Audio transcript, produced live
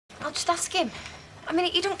I'll just ask him. I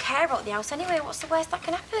mean, he don't care about the house anyway. What's the worst that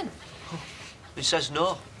can happen? He says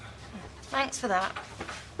no. Thanks for that.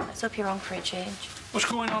 Let's hope you're wrong for a change. What's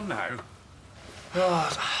going on now?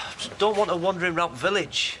 Oh, I just don't want to wandering round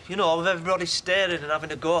village. You know, with everybody staring and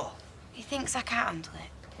having a go. He thinks I can't handle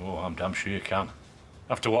it. Oh, I'm damn sure you can.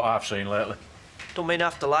 After what I've seen lately. Don't mean I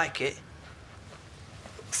have to like it.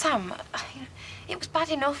 Sam, it was bad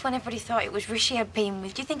enough when everybody thought it was Rishi I'd been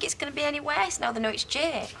with. Do you think it's going to be any worse now they know it's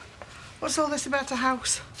Jay? What's all this about a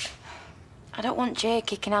house? I don't want Jay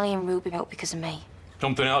kicking Ali and Ruby out because of me.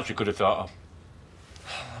 Something else you could have thought of.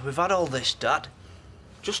 We've had all this, Dad.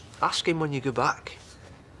 Just ask him when you go back.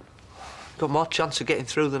 Got more chance of getting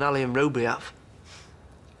through than Ali and Ruby have.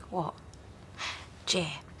 What?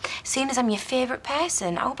 Jay, seeing as I'm your favourite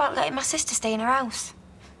person, how about letting my sister stay in her house?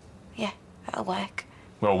 Yeah, that'll work.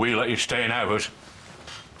 Well, we let you stay in ours.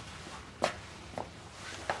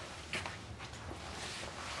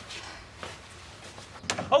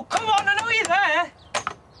 Oh, come on, I know you're there!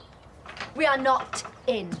 We are not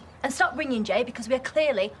in. And stop ringing, Jay, because we are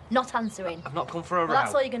clearly not answering. I've not come for a row. Well,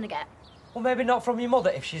 that's all you're going to get. Well, maybe not from your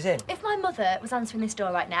mother if she's in. If my mother was answering this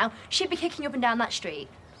door right now, she'd be kicking up and down that street.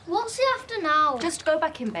 What's he after now? Just go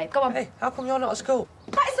back in, babe. Go on. Hey, how come you're not at school?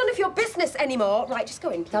 That is none of your business anymore. Right, just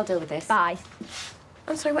go in. I'll deal with this. Bye.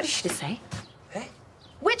 I'm sorry, what did she just say? Hey?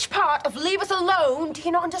 Which part of leave us alone do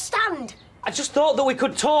you not understand? I just thought that we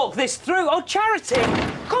could talk this through. Oh, Charity!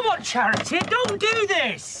 Come on, Charity, don't do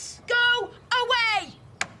this! Go away!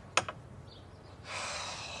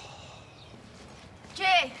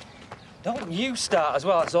 Jay! Don't you start as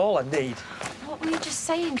well, that's all I need. What were you just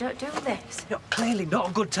saying? Don't do this. You're clearly not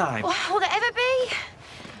a good time. Well, will it ever be?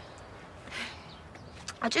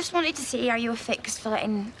 I just wanted to see how you were fixed for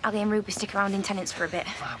letting Ali and Ruby stick around in tenants for a bit.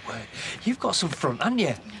 My word, you've got some front, haven't you?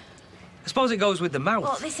 I suppose it goes with the mouth.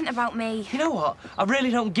 Well, this isn't about me. You know what? I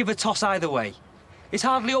really don't give a toss either way. It's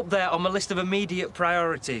hardly up there on my list of immediate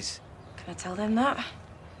priorities. Can I tell them that?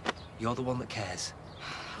 You're the one that cares.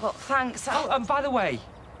 Well, thanks. Oh, and by the way,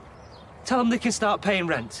 tell them they can start paying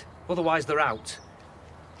rent. Otherwise, they're out.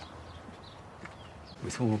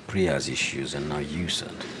 With all Priya's issues and now you,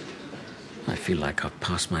 son, I feel like I've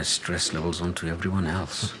passed my stress levels on to everyone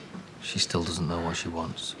else. She still doesn't know what she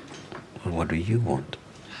wants. Well, what do you want?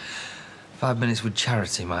 5 minutes with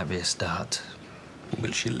Charity might be a start.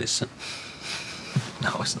 Will she listen? No,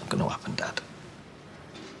 it's not going to happen, Dad.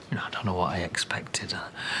 You know, I don't know what I expected.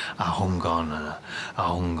 I hung on and I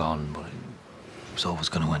hung on, but it was always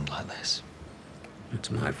going to end like this. It's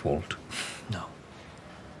my fault. No.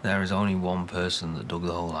 There is only one person that dug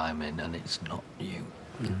the hole I'm in, and it's not you.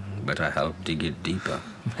 But I helped dig it deeper.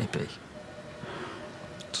 Maybe.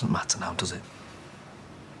 Doesn't matter now, does it?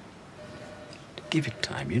 Give it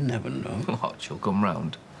time, you never know. What, she'll come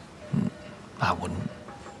round? I wouldn't.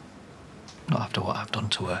 Not after what I've done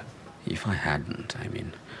to her. If I hadn't, I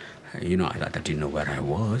mean, you know, I didn't know where I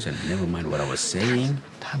was, and never mind what I was saying.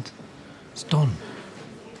 Dad, it's done.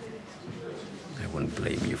 I won't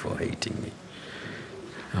blame you for hating me.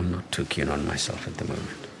 I'm not too keen on myself at the moment.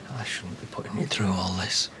 I shouldn't be putting you through all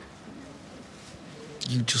this.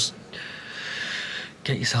 You just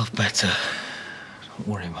get yourself better. Don't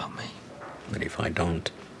worry about me. But if I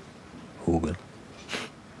don't, who will?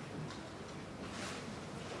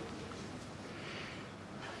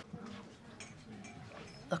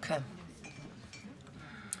 Look,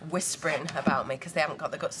 whispering about me because they haven't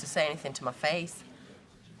got the guts to say anything to my face.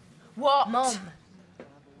 What? Mum,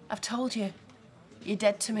 I've told you. You're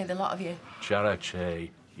dead to me, the lot of you.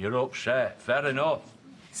 Charity, you're upset. Fair enough.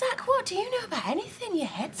 Zach, what do you know about anything? Your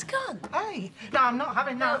head's gone. Hey, no, I'm not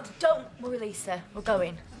having that. No, don't worry, Lisa. We're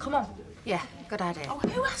going. Come on. Yeah, good idea. Oh,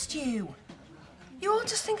 who asked you? You all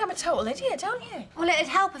just think I'm a total idiot, don't you? Well, it'd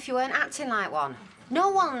help if you weren't acting like one. No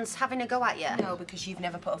one's having a go at you. No, because you've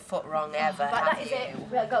never put a foot wrong ever, Right, have that is you? it.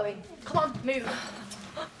 We're going. Come on, move.